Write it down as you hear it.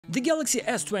The Galaxy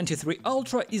S23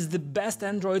 Ultra is the best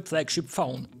Android flagship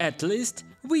phone, at least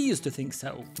we used to think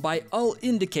so. By all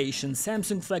indications,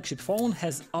 Samsung flagship phone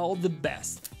has all the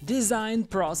best: design,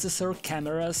 processor,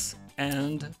 cameras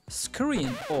and screen.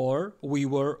 Or we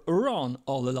were wrong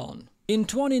all along. In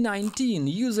 2019,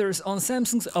 users on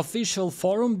Samsung's official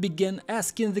forum began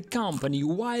asking the company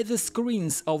why the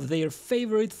screens of their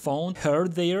favorite phone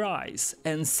hurt their eyes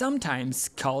and sometimes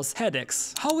cause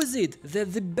headaches. How is it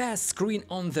that the best screen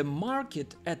on the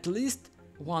market, at least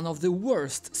one of the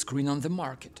worst screen on the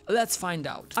market? Let's find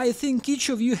out. I think each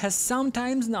of you has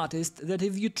sometimes noticed that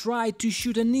if you try to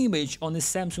shoot an image on a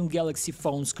Samsung Galaxy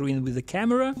phone screen with a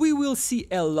camera, we will see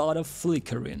a lot of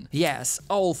flickering. Yes,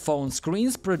 all phone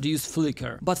screens produce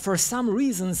flicker, but for some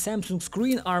reason Samsung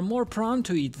screens are more prone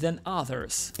to it than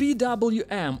others.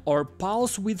 PWM, or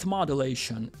pulse width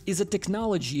modulation, is a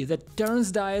technology that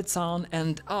turns diodes on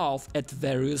and off at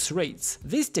various rates.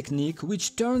 This technique,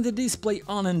 which turns the display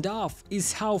on and off,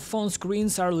 is how phone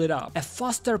screens are lit up. A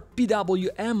faster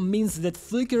PWM means that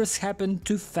flickers happen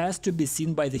too fast to be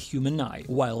seen by the human eye,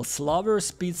 while slower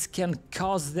speeds can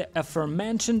cause the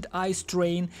aforementioned eye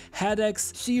strain,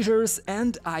 headaches, seizures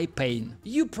and eye pain.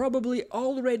 You probably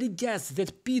already guessed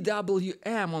that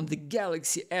PWM on the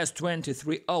Galaxy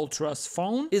S23 Ultra's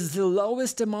phone is the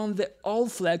lowest among the all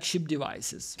flagship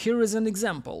devices. Here is an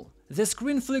example. The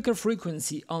screen flicker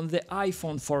frequency on the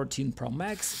iPhone 14 Pro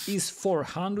Max is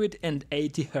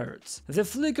 480 Hz. The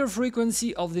flicker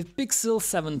frequency of the Pixel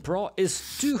 7 Pro is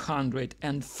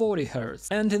 240 Hz,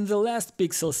 and in the last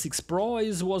Pixel 6 Pro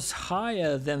was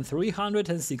higher than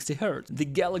 360 Hz. The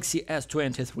Galaxy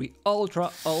S23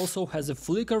 Ultra also has a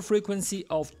flicker frequency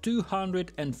of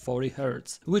 240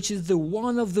 Hz, which is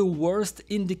one of the worst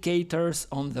indicators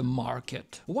on the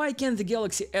market. Why can the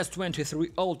Galaxy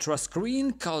S23 Ultra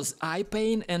screen cause eye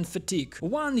pain and fatigue?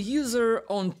 One user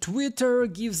on Twitter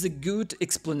gives a good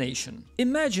explanation.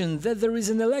 Imagine that there is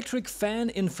an electric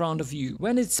fan in front of you.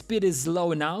 When its speed is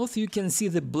low enough, you can see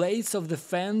the blades of the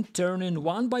fan turning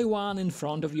one by one in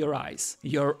front of your eyes.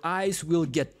 Your eyes will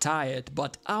get tired,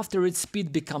 but after its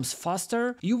speed becomes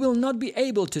faster, you will not be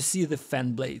able to see the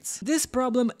fan blades. This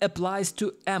problem applies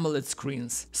to AMOLED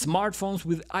screens. Smartphones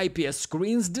with IPS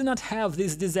screens do not have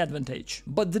this disadvantage.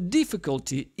 But the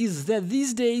difficulty is that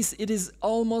these days it is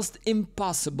almost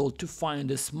impossible to find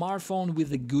a smartphone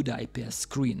with a good IPS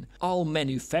screen. All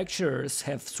manufacturers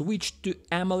have switched to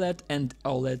AMOLED and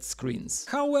OLED screens.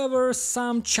 However,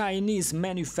 some Chinese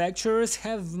manufacturers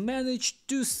have managed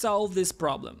to solve this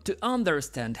problem. To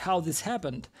understand how this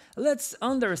happened, let's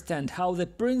understand how the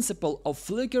principle of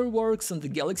flicker works on the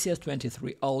Galaxy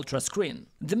S23 Ultra screen.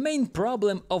 The main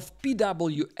problem of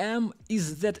PWM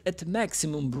is that at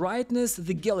maximum brightness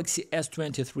the Galaxy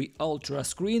S23 Ultra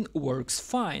screen works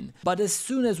fine, but as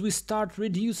soon as we start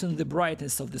reducing the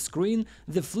brightness of the screen,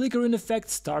 the flickering effect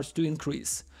starts to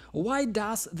increase. Why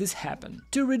does this happen?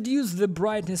 To reduce the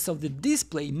brightness of the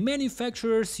display,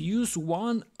 manufacturers use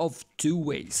one of two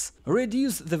ways: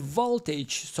 reduce the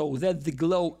voltage so that the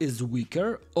glow is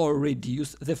weaker, or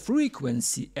reduce the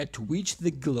frequency at which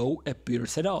the glow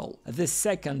appears at all. The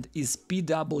second is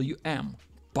PWM,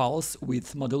 pulse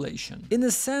width modulation. In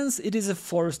a sense, it is a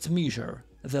forced measure,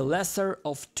 the lesser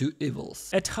of two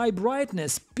evils. At high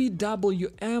brightness,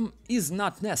 PWM is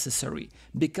not necessary,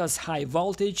 because high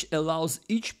voltage allows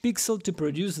each pixel to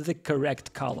produce the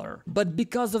correct color. But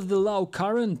because of the low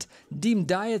current, dim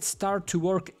diodes start to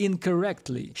work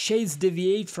incorrectly, shades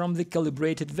deviate from the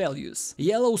calibrated values,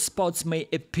 yellow spots may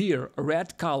appear,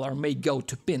 red color may go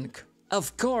to pink.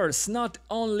 Of course, not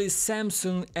only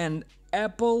Samsung and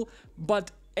Apple,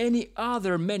 but any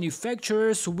other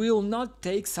manufacturers will not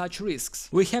take such risks.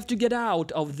 We have to get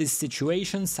out of this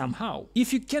situation somehow.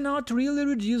 If you cannot really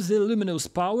reduce the luminous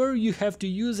power, you have to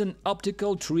use an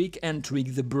optical trick and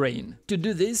trick the brain. To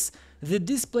do this, the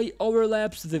display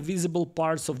overlaps the visible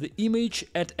parts of the image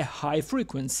at a high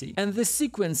frequency, and the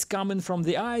sequence coming from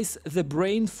the eyes, the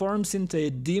brain forms into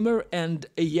a dimmer and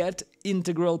a yet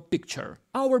integral picture.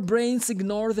 Our brains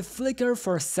ignore the flicker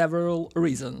for several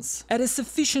reasons. At a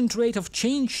sufficient rate of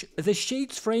change, the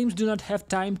shades frames do not have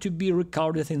time to be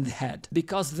recorded in the head,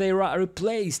 because they are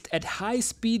replaced at high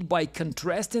speed by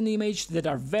contrasting images that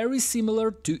are very similar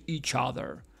to each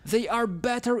other. They are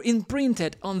better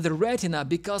imprinted on the retina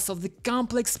because of the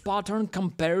complex pattern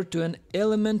compared to an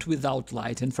element without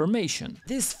light information.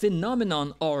 This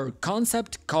phenomenon or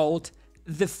concept called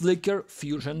the flicker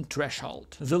fusion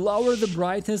threshold. The lower the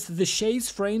brightness, the shades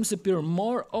frames appear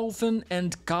more often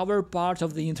and cover part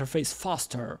of the interface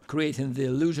faster, creating the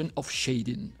illusion of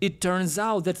shading. It turns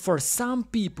out that for some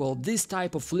people this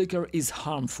type of flicker is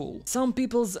harmful. Some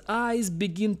people's eyes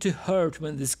begin to hurt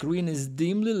when the screen is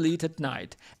dimly lit at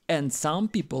night, and some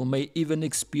people may even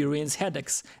experience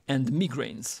headaches and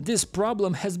migraines. This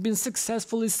problem has been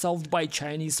successfully solved by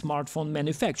Chinese smartphone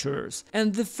manufacturers,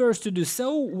 and the first to do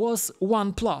so was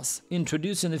OnePlus,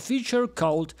 introducing a feature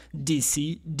called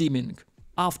DC dimming.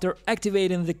 After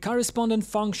activating the corresponding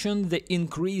function, the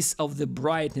increase of the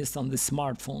brightness on the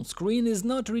smartphone screen is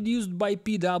not reduced by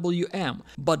PWM,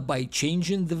 but by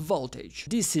changing the voltage.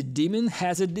 DC dimming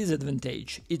has a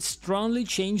disadvantage: it strongly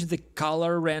changes the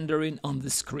color rendering on the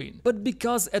screen. But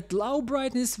because at low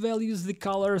brightness values the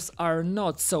colors are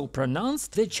not so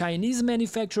pronounced, the Chinese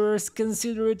manufacturers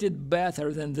considered it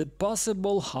better than the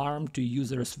possible harm to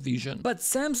users' vision. But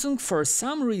Samsung for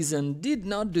some reason did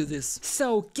not do this.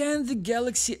 So can the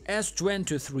Galaxy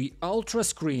S23 Ultra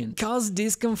screen cause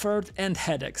discomfort and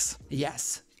headaches?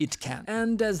 Yes, it can.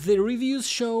 And as the reviews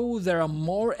show, there are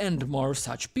more and more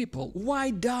such people. Why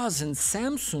doesn't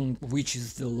Samsung, which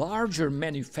is the larger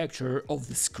manufacturer of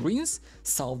the screens,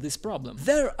 solve this problem?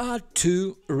 There are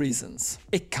two reasons: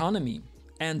 economy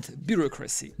and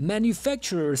bureaucracy.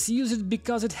 Manufacturers use it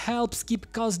because it helps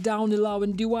keep costs down,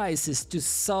 allowing devices to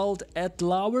sold at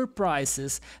lower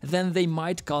prices than they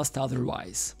might cost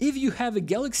otherwise. If you have a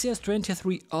Galaxy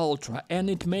S23 Ultra and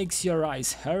it makes your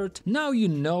eyes hurt, now you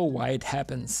know why it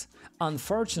happens.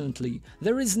 Unfortunately,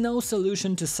 there is no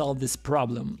solution to solve this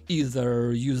problem.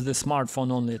 Either use the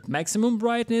smartphone only at maximum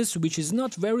brightness, which is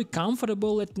not very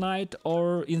comfortable at night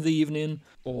or in the evening,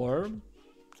 or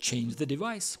change the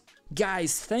device.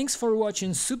 Guys, thanks for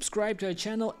watching, subscribe to our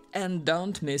channel and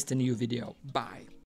don't miss a new video. Bye!